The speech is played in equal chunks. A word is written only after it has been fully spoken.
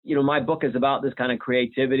My book is about this kind of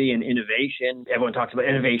creativity and innovation. Everyone talks about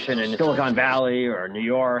innovation in Silicon Valley or New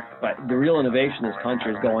York, but the real innovation in this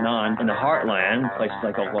country is going on in the heartland, places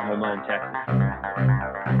like Oklahoma and Texas.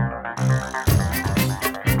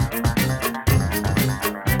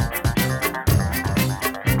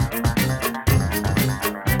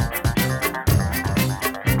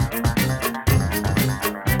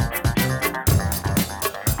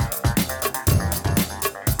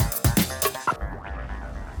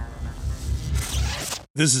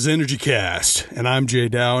 This is EnergyCast, and I'm Jay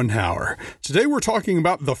Dowenhauer. Today we're talking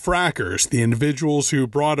about the frackers, the individuals who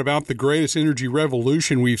brought about the greatest energy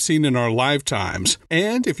revolution we've seen in our lifetimes.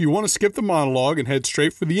 And if you want to skip the monologue and head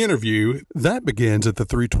straight for the interview, that begins at the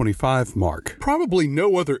 3:25 mark. Probably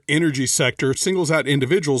no other energy sector singles out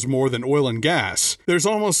individuals more than oil and gas. There's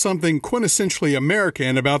almost something quintessentially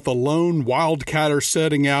American about the lone wildcatter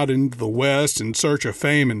setting out into the West in search of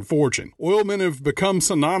fame and fortune. Oilmen have become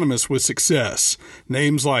synonymous with success.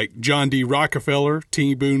 Names like John D. Rockefeller,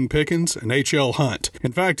 T. Boone Pickens, and H.L. Hunt.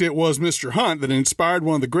 In fact, it was Mr. Hunt that inspired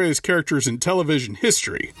one of the greatest characters in television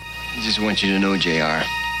history. I just want you to know, JR,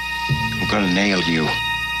 I'm gonna nail you.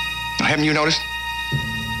 Haven't you noticed?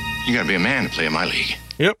 You gotta be a man to play in my league.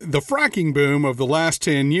 Yep, the fracking boom of the last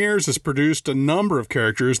 10 years has produced a number of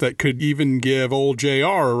characters that could even give old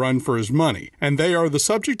JR a run for his money, and they are the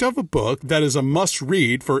subject of a book that is a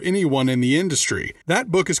must-read for anyone in the industry.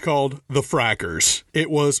 That book is called The Frackers.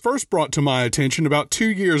 It was first brought to my attention about 2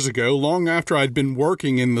 years ago, long after I'd been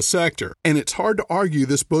working in the sector, and it's hard to argue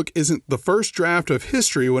this book isn't the first draft of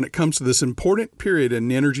history when it comes to this important period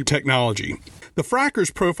in energy technology. The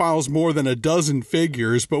Frackers profiles more than a dozen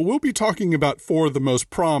figures, but we'll be talking about four of the most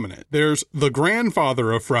prominent. There's the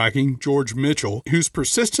grandfather of fracking, George Mitchell, whose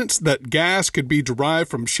persistence that gas could be derived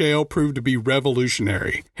from shale proved to be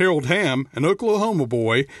revolutionary. Harold Hamm, an Oklahoma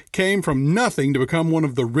boy, came from nothing to become one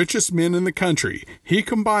of the richest men in the country. He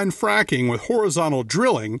combined fracking with horizontal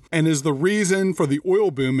drilling and is the reason for the oil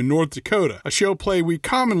boom in North Dakota, a shale play we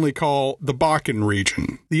commonly call the Bakken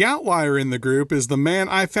region. The outlier in the group is the man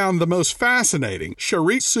I found the most fascinating.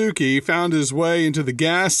 Sharif Suki found his way into the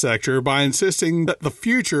gas sector by insisting that the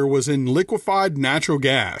future was in liquefied natural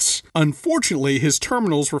gas. Unfortunately, his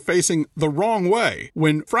terminals were facing the wrong way.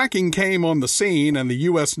 When fracking came on the scene and the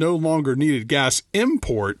U.S. no longer needed gas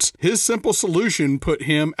imports, his simple solution put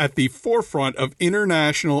him at the forefront of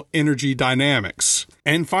international energy dynamics.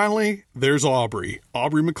 And finally, there's Aubrey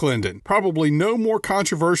McClendon. Probably no more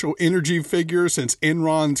controversial energy figure since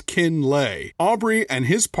Enron's Ken Lay. Aubrey and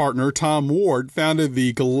his partner, Tom Ward, founded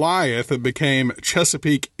the Goliath that became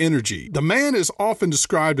Chesapeake Energy. The man is often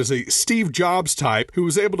described as a Steve Jobs type who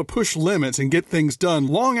was able to push limits and get things done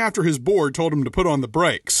long after his board told him to put on the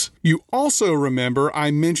brakes. You also remember I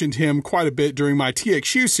mentioned him quite a bit during my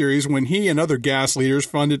TXU series when he and other gas leaders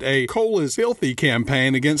funded a coal is filthy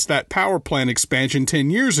campaign against that power plant expansion 10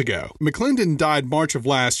 years ago. McClendon died March of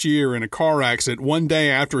last year in a car accident one day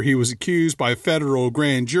after he was accused by a federal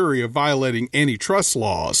grand jury of violating antitrust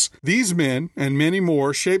laws. These men, and many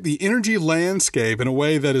more, shaped the energy landscape in a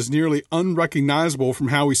way that is nearly unrecognizable from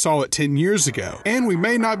how we saw it 10 years ago. And we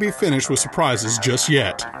may not be finished with surprises just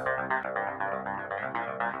yet.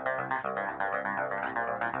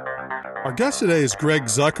 Our guest today is Greg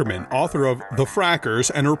Zuckerman, author of The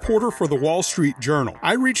Frackers and a reporter for the Wall Street Journal.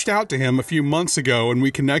 I reached out to him a few months ago and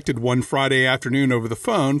we connected one Friday afternoon over the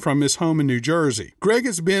phone from his home in New Jersey. Greg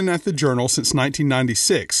has been at the Journal since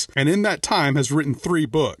 1996 and in that time has written 3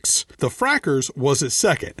 books. The Frackers was his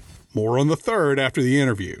second. More on the third after the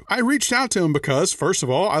interview. I reached out to him because, first of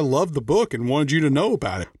all, I loved the book and wanted you to know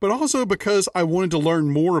about it, but also because I wanted to learn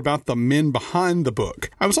more about the men behind the book.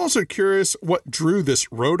 I was also curious what drew this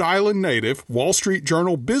Rhode Island native, Wall Street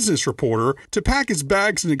Journal business reporter to pack his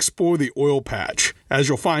bags and explore the oil patch. As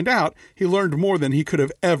you'll find out, he learned more than he could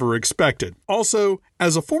have ever expected. Also,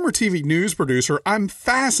 as a former TV news producer, I'm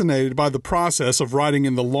fascinated by the process of writing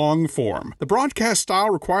in the long form. The broadcast style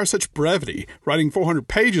requires such brevity. Writing 400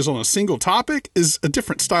 pages on a single topic is a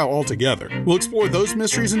different style altogether. We'll explore those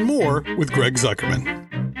mysteries and more with Greg Zuckerman.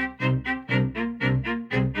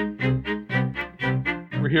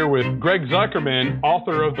 We're here with Greg Zuckerman,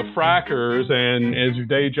 author of The Frackers, and as your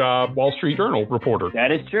day job, Wall Street Journal reporter.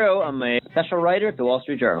 That is true. I'm a special writer at the Wall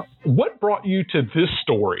Street Journal. What brought you to this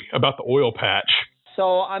story about the oil patch?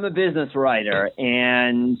 So I'm a business writer,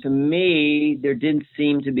 and to me, there didn't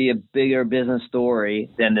seem to be a bigger business story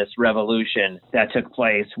than this revolution that took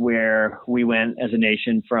place, where we went as a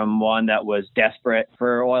nation from one that was desperate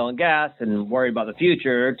for oil and gas and worried about the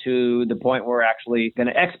future to the point where we're actually going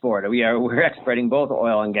to export it. We're exporting both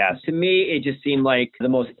oil and gas. To me, it just seemed like the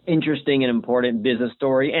most interesting and important business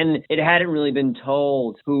story, and it hadn't really been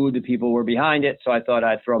told who the people were behind it, so I thought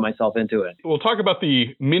I'd throw myself into it. We'll talk about the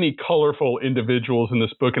many colorful individuals in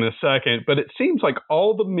this book in a second, but it seems like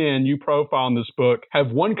all the men you profile in this book have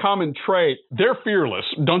one common trait. They're fearless,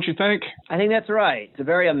 don't you think? I think that's right. It's a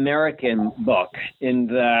very American book in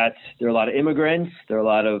that there are a lot of immigrants, there are a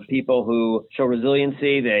lot of people who show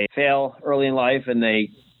resiliency, they fail early in life and they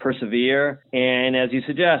persevere. And as you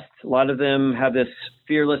suggest, a lot of them have this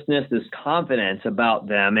fearlessness, this confidence about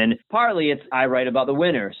them. And partly it's I write about the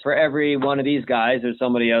winners. For every one of these guys, there's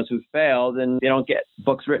somebody else who failed and they don't get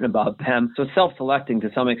books written about them. So it's self-selecting to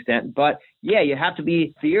some extent. But yeah, you have to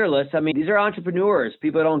be fearless. I mean, these are entrepreneurs.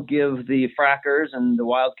 People don't give the frackers and the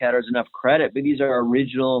wildcatters enough credit, but these are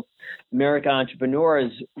original American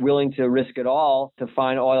entrepreneurs willing to risk it all to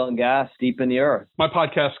find oil and gas deep in the earth. My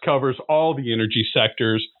podcast covers all the energy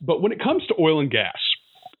sectors, but when it comes to oil and gas,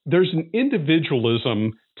 there's an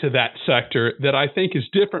individualism to that sector that I think is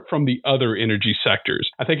different from the other energy sectors.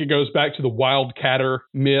 I think it goes back to the wildcatter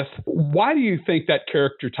myth. Why do you think that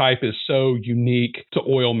character type is so unique to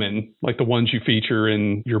oilmen like the ones you feature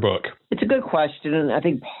in your book? It's a good question, and I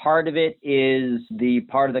think part of it is the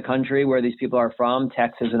part of the country where these people are from,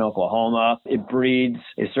 Texas and Oklahoma. It breeds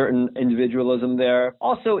a certain individualism there.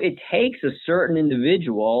 Also, it takes a certain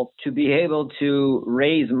individual to be able to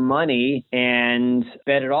raise money and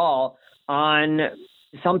bet it all on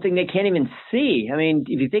something they can't even see. I mean,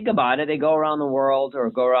 if you think about it, they go around the world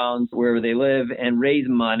or go around wherever they live and raise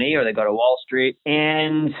money, or they go to Wall Street,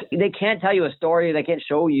 and they can't tell you a story. They can't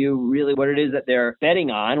show you really what it is that they're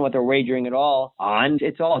betting on, what they're wagering it all on.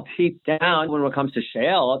 It's all deep down. When it comes to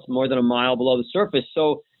shale, it's more than a mile below the surface.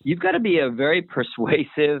 So you've got to be a very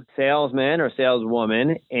persuasive salesman or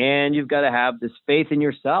saleswoman, and you've got to have this faith in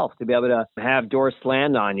yourself to be able to have doors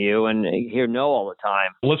slammed on you and hear no all the time.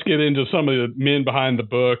 Let's get into some of the men behind the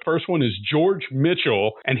book. First one is George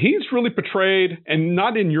Mitchell, and he's really portrayed, and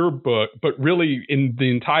not in your book, but really in the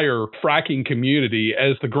entire fracking community,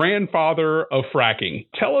 as the grandfather of fracking.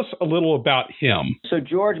 Tell us a little about him. So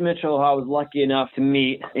George Mitchell, who I was lucky enough to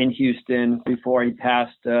meet in Houston before he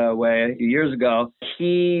passed away a few years ago,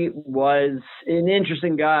 he was an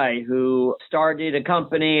interesting guy who started a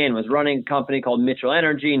company and was running a company called Mitchell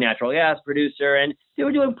Energy, natural gas producer, and they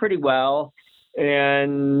were doing pretty well.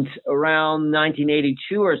 And around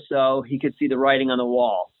 1982 or so, he could see the writing on the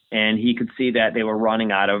wall. And he could see that they were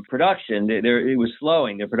running out of production. It was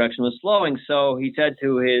slowing. Their production was slowing. So he said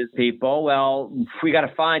to his people, well, we got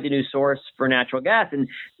to find a new source for natural gas. And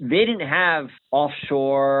they didn't have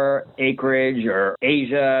offshore acreage or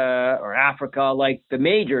Asia or Africa like the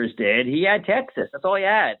majors did. He had Texas. That's all he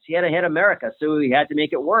had. He had to hit America. So he had to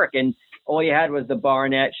make it work. And all you had was the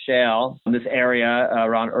Barnett Shale, this area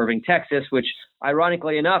around Irving, Texas, which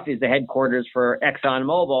ironically enough is the headquarters for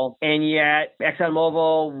ExxonMobil. And yet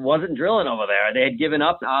ExxonMobil wasn't drilling over there. They had given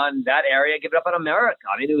up on that area, given up on America.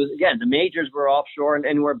 I mean, it was, again, the majors were offshore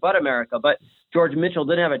and were but America. But George Mitchell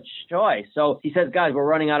didn't have a choice. So he says, guys, we're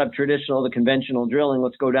running out of the conventional drilling.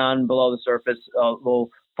 Let's go down below the surface a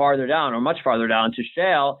little farther down, or much farther down, to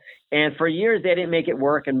shale. And for years, they didn't make it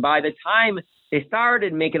work. And by the time they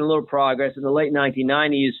started making a little progress in the late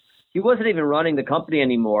 1990s, he wasn't even running the company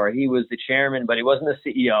anymore. He was the chairman, but he wasn't the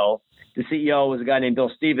CEO. The CEO was a guy named Bill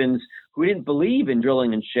Stevens, who didn't believe in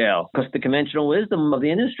drilling in shale because the conventional wisdom of the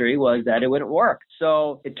industry was that it wouldn't work.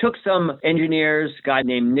 So it took some engineers, a guy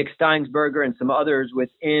named Nick Steinsberger and some others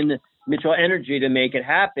within Mitchell Energy to make it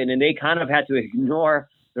happen. And they kind of had to ignore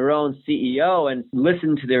their own CEO and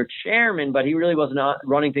listen to their chairman, but he really wasn't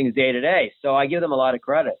running things day to day. So I give them a lot of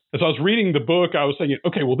credit. As I was reading the book, I was thinking,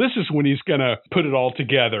 okay, well, this is when he's going to put it all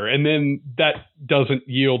together. And then that doesn't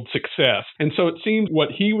yield success. And so it seems what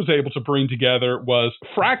he was able to bring together was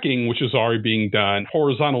fracking, which is already being done,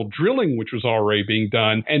 horizontal drilling, which was already being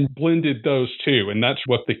done, and blended those two. And that's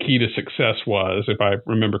what the key to success was, if I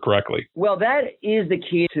remember correctly. Well, that is the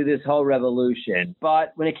key to this whole revolution.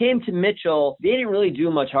 But when it came to Mitchell, they didn't really do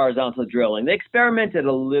much horizontal drilling. They experimented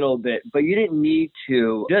a little bit, but you didn't need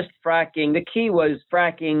to. Just fracking. The key was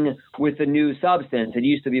fracking with a new substance. It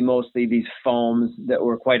used to be mostly these foams that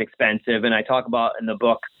were quite expensive. And I talk about in the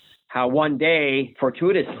book how one day,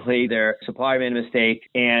 fortuitously, their supplier made a mistake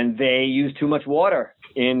and they used too much water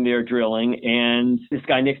in their drilling. And this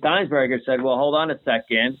guy, Nick Steinsberger, said, well, hold on a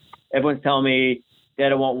second. Everyone's telling me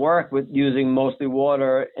that it won't work with using mostly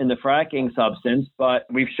water in the fracking substance, but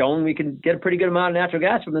we've shown we can get a pretty good amount of natural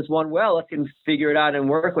gas from this one well. Let's figure it out and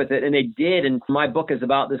work with it. And they did. And my book is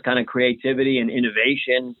about this kind of creativity and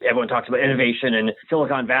innovation. Everyone talks about innovation in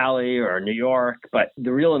Silicon Valley or New York, but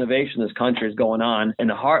the real innovation in this country is going on in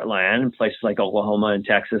the heartland, places like Oklahoma and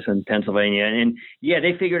Texas and Pennsylvania. And yeah,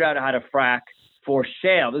 they figured out how to frack for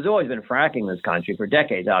shale. There's always been fracking in this country for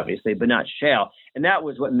decades, obviously, but not shale. And that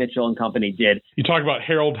was what Mitchell and company did. You talk about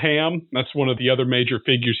Harold Hamm. That's one of the other major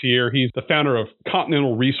figures here. He's the founder of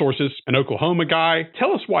Continental Resources, an Oklahoma guy.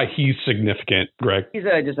 Tell us why he's significant, Greg. He's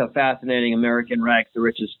just a fascinating American rags to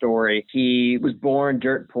riches story. He was born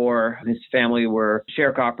dirt poor. His family were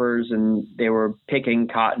sharecroppers, and they were picking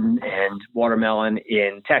cotton and watermelon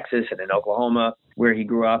in Texas and in Oklahoma, where he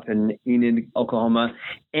grew up in Enid, Oklahoma.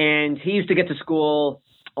 And he used to get to school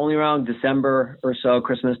only around December or so,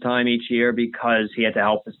 Christmas time each year, because he had to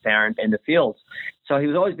help his parents in the fields. So he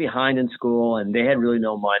was always behind in school, and they had really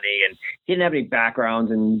no money, and he didn't have any backgrounds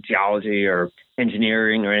in geology or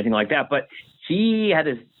engineering or anything like that. But he had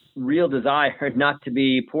this real desire not to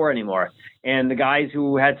be poor anymore. And the guys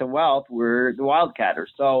who had some wealth were the wildcatters.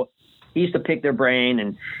 So he used to pick their brain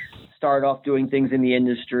and started off doing things in the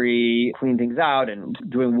industry, clean things out, and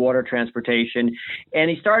doing water transportation. And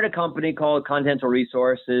he started a company called Continental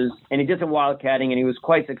Resources, and he did some wildcatting, and he was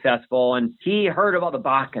quite successful. And he heard about the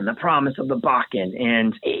Bakken, the promise of the Bakken.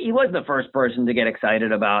 And he wasn't the first person to get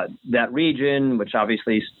excited about that region, which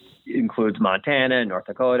obviously includes Montana, North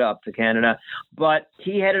Dakota, up to Canada. But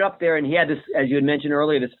he headed up there, and he had this, as you had mentioned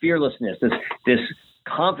earlier, this fearlessness, this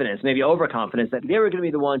confidence, maybe overconfidence, that they were going to be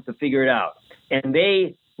the ones to figure it out. And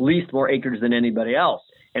they leased more acres than anybody else.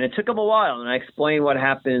 And it took him a while, and I explained what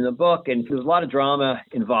happened in the book, and there was a lot of drama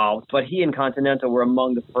involved, but he and Continental were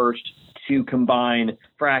among the first to combine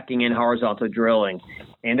fracking and horizontal drilling.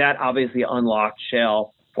 And that obviously unlocked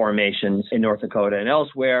shale formations in North Dakota and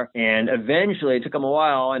elsewhere. And eventually, it took them a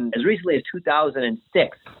while, and as recently as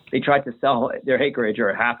 2006, they tried to sell their acreage,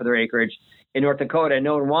 or half of their acreage, in North Dakota, and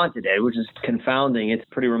no one wanted it, which is confounding. It's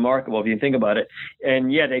pretty remarkable if you think about it.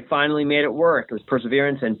 And yeah, they finally made it work. It was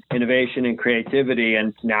perseverance and innovation and creativity.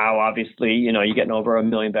 And now, obviously, you're getting over 1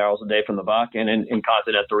 million barrels a day from the Bakken, and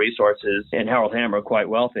Continental Resources and Harold Hamm are quite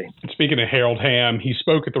wealthy. Speaking of Harold Hamm, he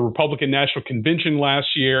spoke at the Republican National Convention last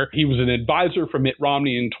year. He was an advisor for Mitt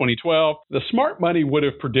Romney in 2012. The smart money would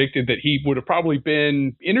have predicted that he would have probably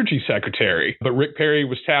been energy secretary, but Rick Perry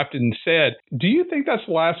was tapped and said, do you think that's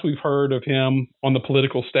the last we've heard of him on the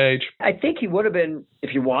political stage? I think he would have been,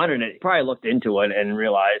 if you wanted it. He probably looked into it and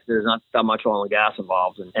realized there's not that much oil and gas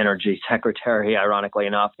involved in energy secretary, ironically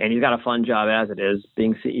enough. And he's got a fun job as it is,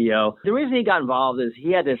 being CEO. The reason he got involved is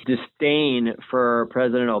he had this disdain for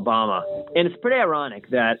President Obama. And it's pretty ironic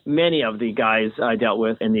that many of the guys I dealt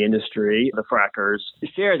with in the industry, the frackers,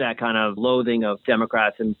 share that kind of loathing of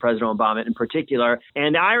Democrats and President Obama in particular.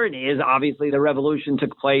 And the irony is, obviously, the revolution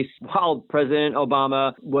took place while President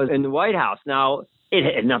Obama was in the White House. Now,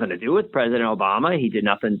 it had nothing to do with President Obama. He did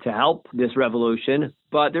nothing to help this revolution.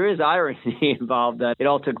 But there is irony involved that it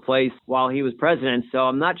all took place while he was president. So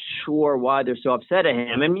I'm not sure why they're so upset at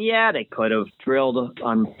him. And yeah, they could have drilled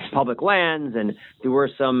on public lands, and there were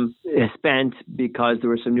some spent because there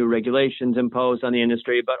were some new regulations imposed on the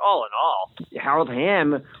industry. But all in all, Harold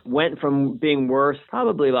Hamm went from being worth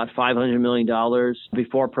probably about $500 million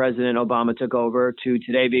before President Obama took over to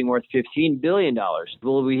today being worth $15 billion.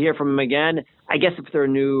 Will we hear from him again? I guess if there are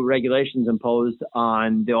new regulations imposed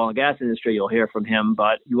on the oil and gas industry, you'll hear from him,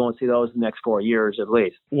 but you won't see those in the next 4 years at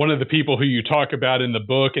least. One of the people who you talk about in the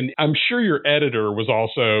book, and I'm sure your editor was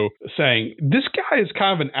also saying, this guy is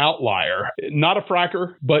kind of an outlier, not a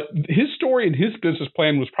fracker, but his story and his business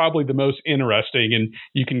plan was probably the most interesting, and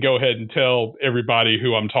you can go ahead and tell everybody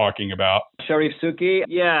who I'm talking about. Sharif Suki,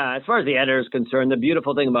 yeah, as far as the editor is concerned, the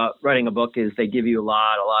beautiful thing about writing a book is they give you a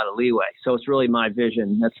lot of leeway. So it's really my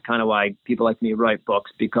vision. That's kind of why people like me write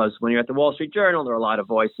books, because when you're at the Wall Street Journal, there are a lot of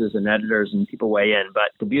voices and editors and people weigh in.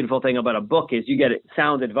 But the beautiful thing about a book is you get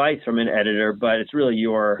sound advice from an editor, but it's really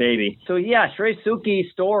your baby. So yeah, Sharif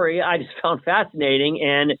Suki's story I just found fascinating,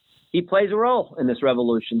 and he plays a role in this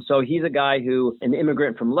revolution. So he's a guy who, an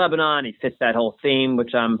immigrant from Lebanon, he fits that whole theme,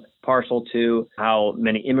 which I'm partial to, how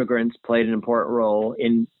many immigrants played an important role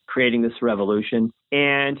in creating this revolution.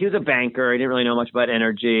 And he was a banker. He didn't really know much about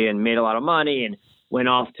energy and made a lot of money. And went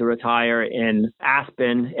off to retire in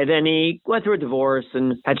Aspen. And then he went through a divorce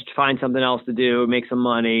and had to find something else to do, make some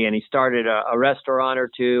money. And he started a restaurant or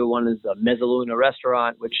two. One is a Mezzaluna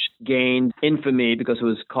restaurant, which gained infamy because it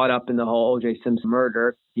was caught up in the whole O.J. Simpson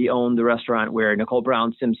murder. He owned the restaurant where Nicole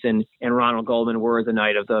Brown Simpson and Ronald Goldman were the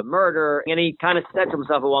night of the murder. And he kind of said to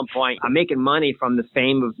himself at one point, I'm making money from the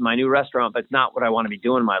fame of my new restaurant, but it's not what I want to be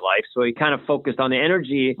doing in my life. So he kind of focused on the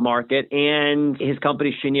energy market, and his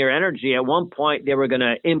company, Cheniere Energy, at one point they were going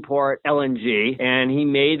to import LNG. And he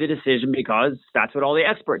made the decision because that's what all the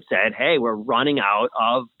experts said. Hey, we're running out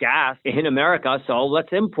of gas in America, so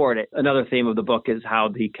let's import it. Another theme of the book is how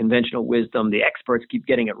the conventional wisdom, the experts keep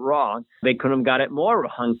getting it wrong. They couldn't have got it more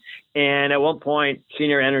wrong. And at one point,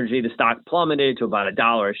 Cheniere Energy, the stock plummeted to about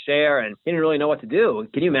 $1 a share, and he didn't really know what to do.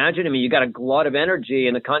 Can you imagine? I mean, you got a glut of energy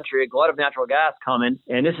in the country, a glut of natural gas coming,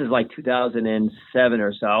 and this is like 2007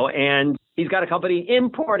 or so, and he's got a company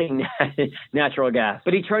importing natural gas.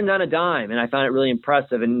 But he turned on a dime, and I found it really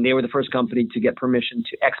impressive, and they were the first company to get permission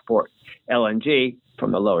to export LNG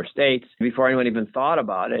from the lower states before anyone even thought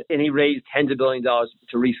about it. And he raised tens of billions of dollars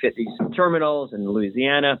to refit these terminals in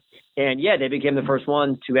Louisiana. And yeah, they became the first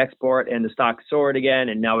one to export, and the stock soared again.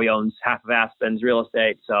 And now he owns half of Aspen's real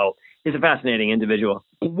estate. So he's a fascinating individual.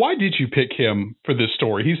 Why did you pick him for this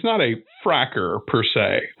story? He's not a fracker per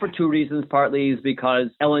se. For two reasons. Partly is because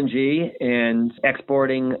LNG and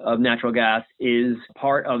exporting of natural gas is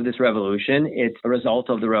part of this revolution. It's a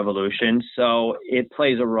result of the revolution. So it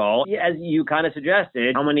plays a role. As you kind of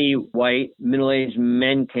suggested, how many white middle-aged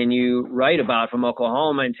men can you write about from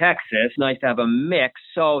Oklahoma and Texas? It's nice to have a mix.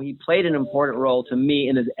 So he played an important role to me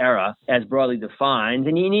in his era as broadly defined.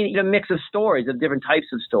 And you need a mix of stories, of different types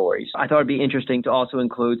of stories. I thought it'd be interesting to also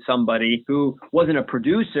include somebody who wasn't a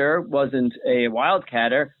producer, wasn't a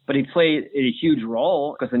wildcatter, but he played a huge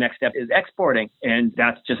role because the next step is exporting. And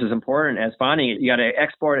that's just as important as finding it. You got to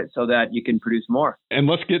export it so that you can produce more. And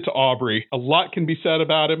let's get to Aubrey. A lot can be said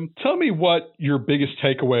about him. Tell me what your biggest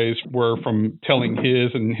takeaways were from telling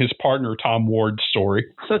his and his partner Tom Ward's story.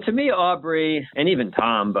 So to me, Aubrey, and even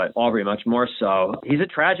Tom, but Aubrey much more so, he's a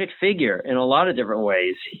tragic figure in a lot of different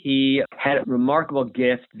ways. He had a remarkable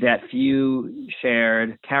gift that few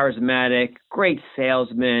shared, charismatic, great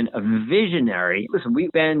salesman, a visionary. Listen, we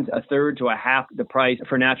spend a third to a half the price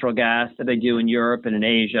for natural gas that they do in Europe and in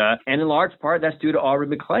Asia. And in large part, that's due to Aubrey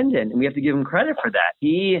McClendon. And we have to give him credit for that.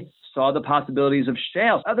 He saw the possibilities of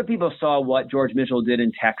shale. Other people saw what George Mitchell did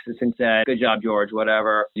in Texas and said, good job, George,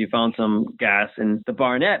 whatever. You found some gas in the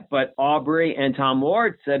Barnett. But Aubrey and Tom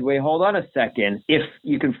Ward said, wait, hold on a second. If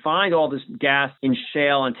you can find all this gas in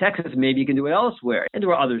shale in Texas, maybe you can do it elsewhere. And there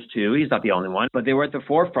were others too. He's not the only one. But they were at the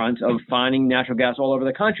forefront of finding natural gas all over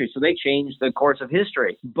the country. So they changed the course of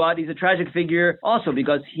history. But he's a tragic figure also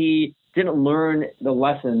because he didn't learn the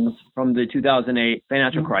lessons from the 2008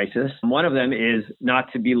 financial crisis. One of them is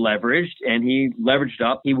not to be leveraged, and he leveraged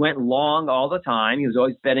up. He went long all the time. He was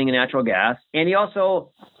always betting in natural gas. And he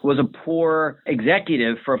also was a poor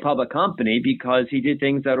executive for a public company because he did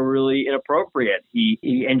things that were really inappropriate.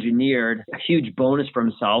 He engineered a huge bonus for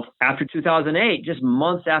himself. After 2008, just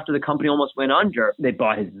months after the company almost went under, they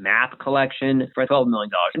bought his map collection for $12 million.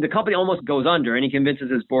 And the company almost goes under, and he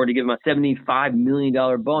convinces his board to give him a $75 million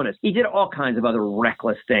bonus. He did all kinds of other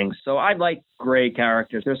reckless things. So I like gray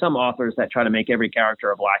characters. There's some authors that try to make every character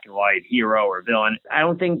a black and white hero or villain. I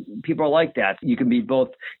don't think people are like that. You can be both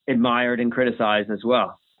admired and criticized as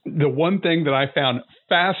well. The one thing that I found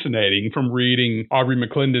fascinating from reading Aubrey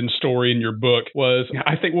McClendon's story in your book was,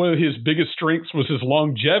 I think one of his biggest strengths was his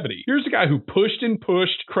longevity. Here's a guy who pushed and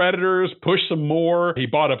pushed creditors, pushed some more. He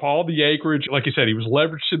bought up all the acreage. Like you said, he was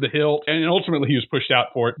leveraged to the hilt, and ultimately he was pushed out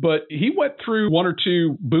for it. But he went through one or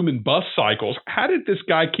two boom and bust cycles. How did this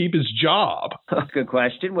guy keep his job? Good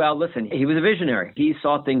question. Well, listen, he was a visionary. He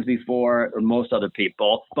saw things before most other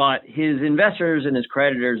people, but his investors and his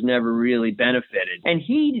creditors never really benefited. And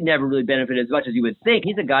he never really benefited as much as you would think.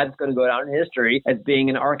 He's a guy that's going to go down in history as being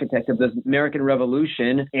an architect of this American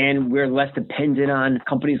Revolution, and we're less dependent on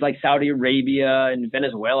companies like Saudi Arabia and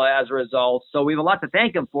Venezuela as a result. So we have a lot to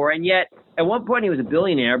thank him for, and yet at one point he was a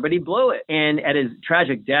billionaire, but he blew it. And at his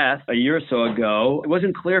tragic death a year or so ago, it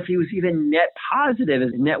wasn't clear if he was even net positive,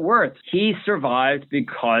 his net worth. He survived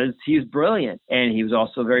because he was brilliant, and he was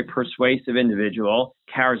also a very persuasive individual,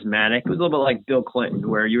 charismatic. It was a little bit like Bill Clinton,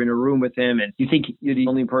 where you're in a room with him and you think you're the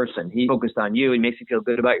only person. He focused on you. He makes you feel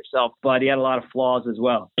good about yourself, but he had a lot of flaws as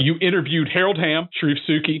well. You interviewed Harold Hamm, Sharif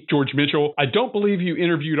Suki, George Mitchell. I don't believe you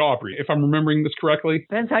interviewed Aubrey, if I'm remembering this correctly.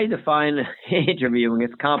 Depends how you define interviewing.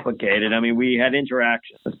 It's complicated. I mean, we had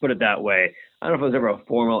interactions. Let's put it that way. I don't know if it was ever a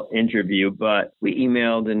formal interview, but we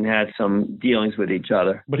emailed and had some dealings with each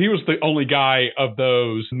other. But he was the only guy of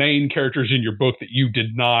those main characters in your book that you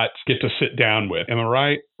did not get to sit down with. Am I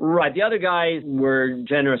right? Right. The other guys were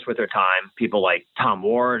generous with their time. People like Tom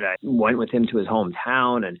Ward, I went with him to his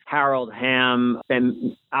hometown, and Harold Hamm spent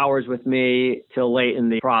hours with me till late in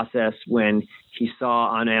the process when he saw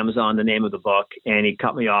on Amazon the name of the book, and he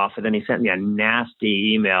cut me off, and then he sent me a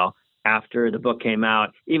nasty email after the book came out,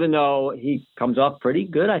 even though he comes off pretty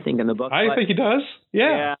good, I think, in the book. I think he does.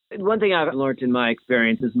 Yeah. One thing I've learned in my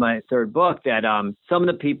experience is my third book that some of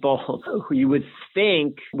the people who you would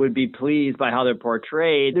think would be pleased by how they're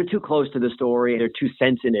portrayed, they're too close to the story. They're too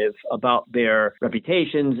sensitive about their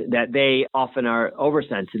reputations that they often are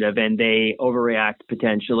oversensitive and they overreact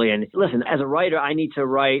potentially. And listen, as a writer, I need to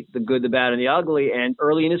write the good, the bad, and the ugly. And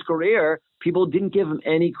early in his career, people didn't give him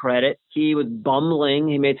any credit. He was bumbling.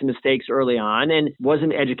 He made some mistakes early on and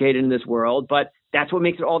wasn't educated in this world. But that's what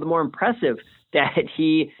makes it all the more impressive that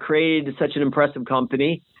he created such an impressive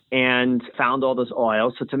company and found all this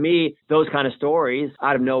oil. So to me, those kind of stories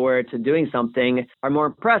out of nowhere to doing something are more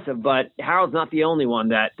impressive. But Harold's not the only one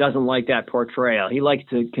that doesn't like that portrayal. He likes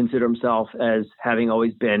to consider himself as having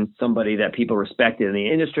always been somebody that people respected in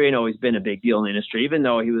the industry and always been a big deal in the industry, even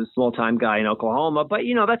though he was a small-time guy in Oklahoma. But,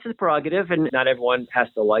 you know, that's his prerogative, and not everyone has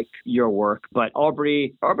to like your work. But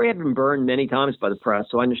Aubrey had been burned many times by the press,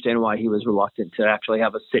 so I understand why he was reluctant to actually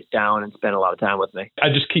have a sit down and spend a lot of time with me. I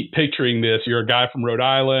just keep picturing this. You're a guy from Rhode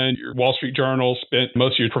Island. Your Wall Street Journal, spent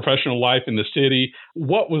most of your professional life in the city.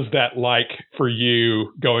 What was that like for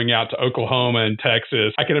you going out to Oklahoma and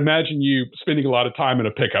Texas? I can imagine you spending a lot of time in a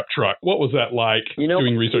pickup truck. What was that like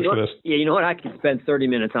doing research for this? Yeah, you know what? I could spend 30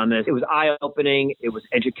 minutes on this. It was eye-opening. It was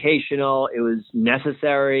educational. It was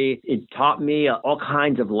necessary. It taught me all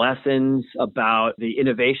kinds of lessons about the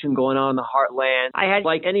innovation going on in the heartland. I had,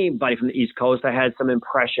 like anybody from the East Coast, I had some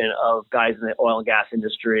impression of guys in the oil and gas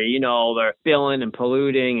industry. You know, they're spilling and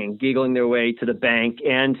polluting and giggling their way to the bank.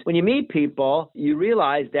 And when you meet people, you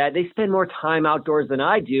realize that they spend more time outdoors than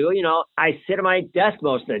I do. You know, I sit at my desk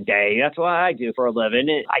most of the day. That's what I do for a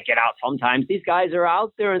living. I get out sometimes. These guys are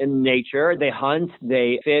out there in nature. They hunt,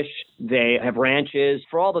 they fish, they have ranches.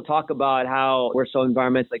 For all the talk about how we're so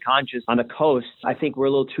environmentally conscious on the coast, I think we're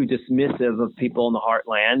a little too dismissive of people in the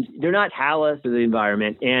heartland. They're not callous to the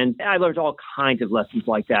environment. And I learned all kinds of lessons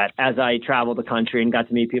like that as I traveled the country and got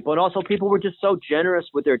to meet people. And also people were just so generous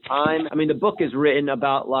with their time. I mean, the book is written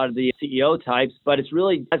about a lot of the CEO types, but it's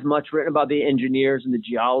really as much written about the engineers and the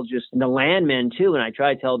geologists and the landmen too. And I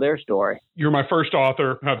try to tell their story. You're my first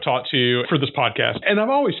author I've talked to for this podcast. And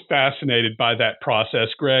I'm always fascinated by that process,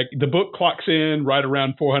 Greg. The book clocks in right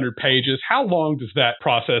around 400 pages. How long does that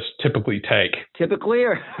process typically take? Typically,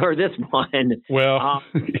 or this one? Well,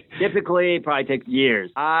 typically probably takes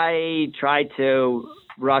years. I try to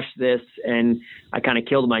rush this and I kind of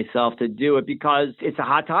killed myself to do it because it's a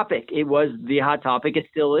hot topic. It was the hot topic. It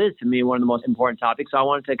still is to me one of the most important topics. So I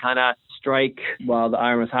wanted to kind of strike while the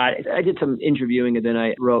iron was hot. I did some interviewing and then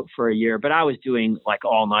I wrote for a year, but I was doing like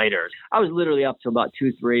all-nighters. I was literally up till about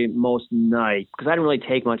 2, 3 most nights because I didn't really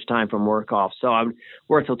take much time from work off. So I would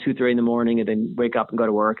work till 2, 3 in the morning and then wake up and go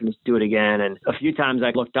to work and just do it again. And a few times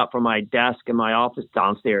I looked up from my desk in my office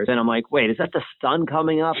downstairs and I'm like, wait, is that the sun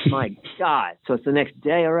coming up? My God. So it's the next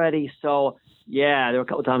day already. So yeah, there were a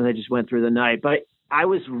couple of times I just went through the night, but I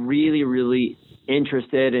was really, really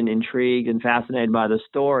interested and intrigued and fascinated by the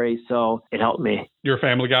story. So it helped me. You're a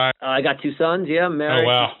family guy? I got 2 sons. Yeah, I'm married. Oh,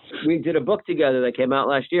 wow. We did a book together that came out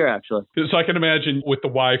last year, actually. So I can imagine with the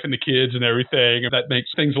wife and the kids and everything, that makes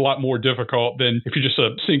things a lot more difficult than if you're just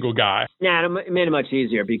a single guy. Yeah, it made it much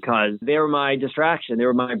easier because they were my distraction. They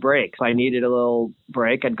were my break. If I needed a little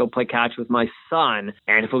break, I'd go play catch with my son.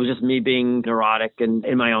 And if it was just me being neurotic and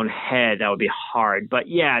in my own head, that would be hard. But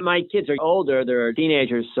yeah, my kids are older. They're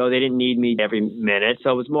teenagers, so they didn't need me every minute.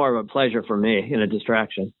 So it was more of a pleasure for me and a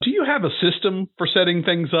distraction. Do you have a system for setting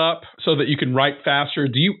things up so that you can write faster?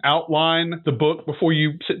 Do you outline the book before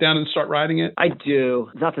you sit down and start writing it? I do.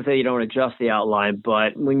 It's not to say you don't adjust the outline,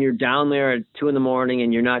 but when you're down there at 2 a.m.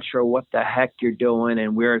 and you're not sure what the heck you're doing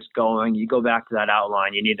and where it's going, you go back to that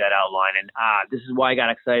outline. You need that outline. And this is why I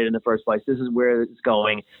got excited in the first place. This is where it's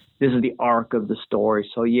going. This is the arc of the story.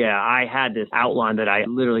 So yeah, I had this outline that I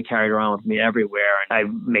literally carried around with me everywhere. And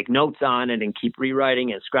I make notes on it and keep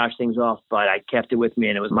rewriting and scratch things off, but I kept it with me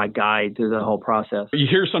and it was my guide through the whole process. You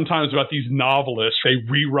hear sometimes about these novelists, they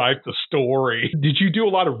rewrite the story. Did you do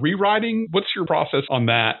a lot of rewriting? What's your process on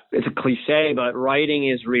that? It's a cliche, but writing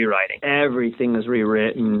is rewriting. Everything is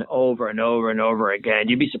rewritten over and over and over again.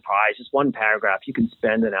 You'd be surprised. Just one paragraph, you can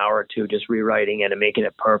spend an hour or two just rewriting it and making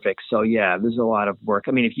it perfect. So yeah, there's a lot of work.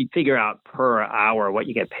 I mean, if you figure out per hour what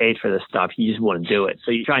you get paid for this stuff, you just want to do it.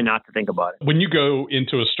 So you try not to think about it. When you go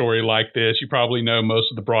into a story like this, you probably know most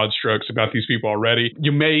of the broad strokes about these people already.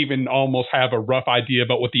 You may even almost have a rough idea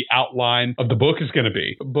about what the outline of the book is going to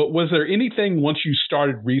be. But was there anything once you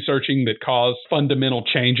started researching that caused fundamental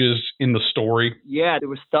changes in the story? Yeah, there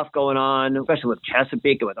was stuff going on, especially with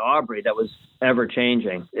Chesapeake and with Aubrey, that was ever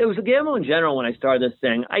changing. It was a gamble in general when I started this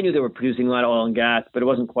thing. I knew they were producing a lot of oil and gas, but it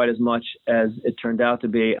wasn't quite as much as it turned out to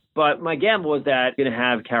be. But my gamble was that you're going to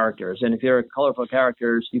have characters. And if you're colorful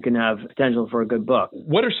characters, you can have potential for a good book.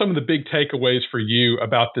 What are some of the big takeaways for you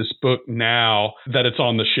about this book now that it's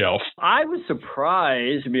on the shelf? I was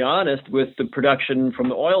surprised, to be honest, with the production from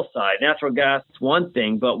the oil side. Natural gas is one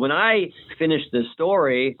thing, but when I finished this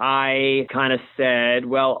story, I kind of said,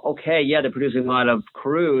 well, okay, yeah, they're producing a lot of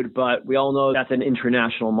crude, but we all know that's an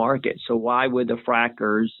international market. So why would the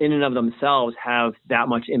frackers in and of themselves have that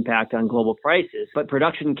much impact on global prices? But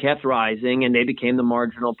production kept rising and they became the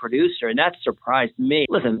marginal producer. And that surprised me.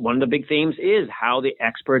 Listen, one of the big themes is how the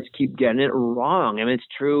experts keep getting it wrong. I mean, it's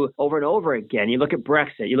true over and over again. You look at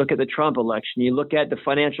Brexit, you look at the Trump election, you look at the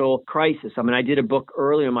financial crisis. I mean, I did a book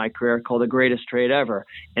earlier in my career called The Greatest Trade Ever.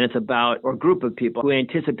 And it's about a group of people who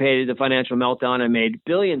anticipated the financial meltdown and made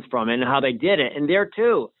billions from it and how they did it. And there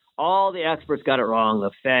too, all the experts got it wrong,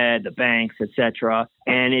 the Fed, the banks, etc.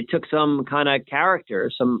 And it took some kind of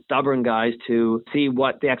characters, some stubborn guys to see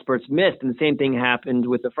what the experts missed. And the same thing happened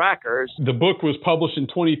with the frackers. The book was published in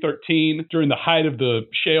 2013 during the height of the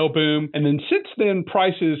shale boom. And then since then,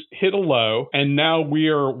 prices hit a low. And now we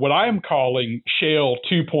are what I am calling shale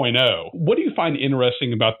 2.0. What do you find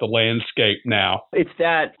interesting about the landscape now? It's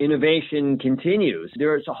that innovation continues.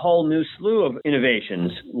 There's a whole new slew of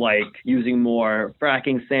innovations, like using more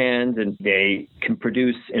fracking sands, and they can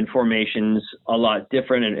produce in formations a lot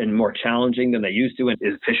different and more challenging than they used to, and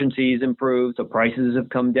efficiencies improved, so prices have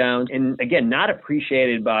come down. And again, not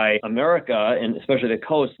appreciated by America, and especially the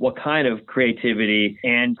coast, what kind of creativity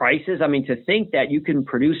and prices. I mean, to think that you can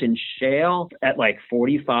produce in shale at like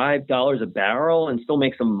 $45 a barrel and still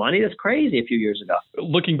make some money, that's crazy a few years ago.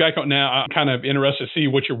 Looking back on now, I'm kind of interested to see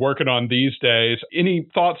what you're working on these days. Any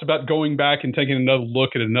thoughts about going back and taking another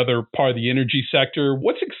look at another part of the energy sector?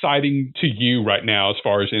 What's exciting to you right now as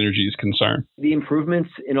far as energy is concerned? The improvements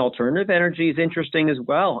in alternative energy is interesting as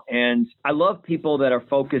well. And I love people that are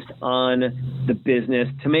focused on the business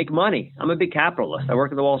to make money. I'm a big capitalist. I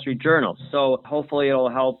work at the Wall Street Journal. So hopefully it'll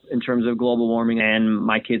help in terms of global warming, and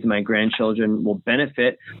my kids and my grandchildren will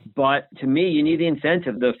benefit. But to me, you need the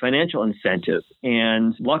incentive, the financial incentive.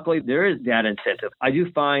 And luckily there is that incentive. I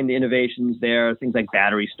do find the innovations there, things like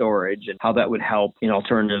battery storage and how that would help in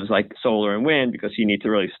alternatives like solar and wind, because you need to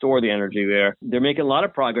really store the energy there. They're making a lot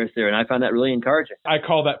of progress there, and I find that really encouraging. I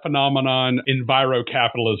call that phenomenon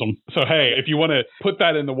envirocapitalism. So, hey, if you want to put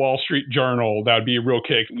that in the Wall Street Journal, that would be a real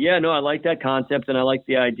kick. Yeah, no, I like that concept and I like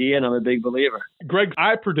the idea, and I'm a big believer. Greg,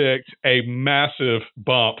 I predict a massive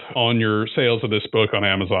bump on your sales of this book on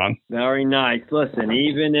Amazon. Very nice. Listen,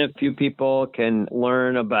 even if few people can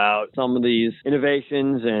learn about some of these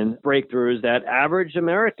innovations and breakthroughs that average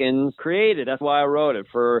Americans created, that's why I wrote it,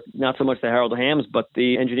 for not so much the Harold Hams, but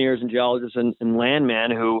the engineers and geologists and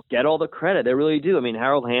landmen who get all the credit. They really do. I mean,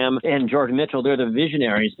 Harold Hamm and George Mitchell, they're the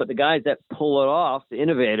visionaries, but the guys that pull it off, the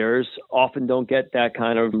innovators, often don't get that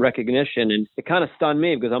kind of recognition. And it kind of stunned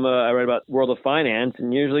me because I read about World of Finance,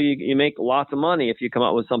 and usually you make lots of money if you come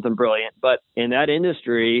up with something brilliant. But in that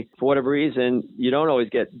industry, for whatever reason, you don't always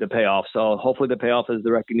get the payoff. So hopefully the payoff is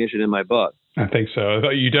the recognition in my book. I think so.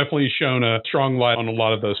 You definitely shone a strong light on a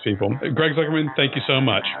lot of those people. Greg Zuckerman, thank you so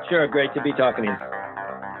much. Sure. Great to be talking to you.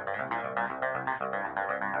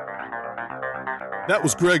 That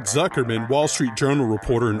was Greg Zuckerman, Wall Street Journal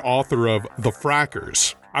reporter and author of The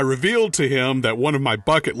Frackers. I revealed to him that one of my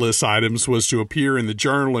bucket list items was to appear in the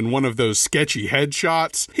Journal in one of those sketchy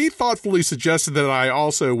headshots. He thoughtfully suggested that I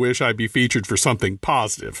also wish I'd be featured for something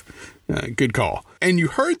positive. Good call. And you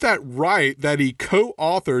heard that right, that he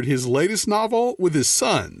co-authored his latest novel with his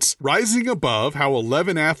sons. Rising Above, How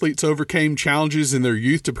 11 Athletes Overcame Challenges in Their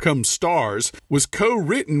Youth to Become Stars was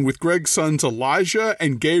co-written with Greg's sons Elijah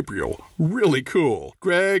and Gabriel. Really cool.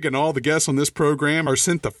 Greg and all the guests on this program are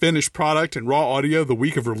sent the finished product and raw audio the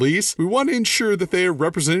week of release. We want to ensure that they are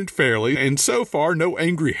represented fairly, and so far, no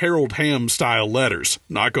angry Harold Hamm-style letters.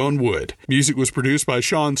 Knock on wood. Music was produced by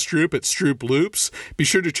Sean Stroop at Stroop Loops. Be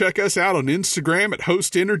sure to check us out on Instagram at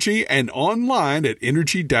Host Energy and online at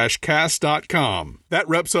energy-cast.com. That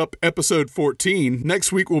wraps up episode 14.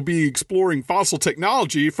 Next week, we'll be exploring fossil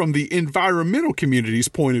technology from the environmental community's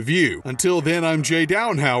point of view. Until then, I'm Jay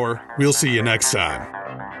Downhauer. We'll see you next time.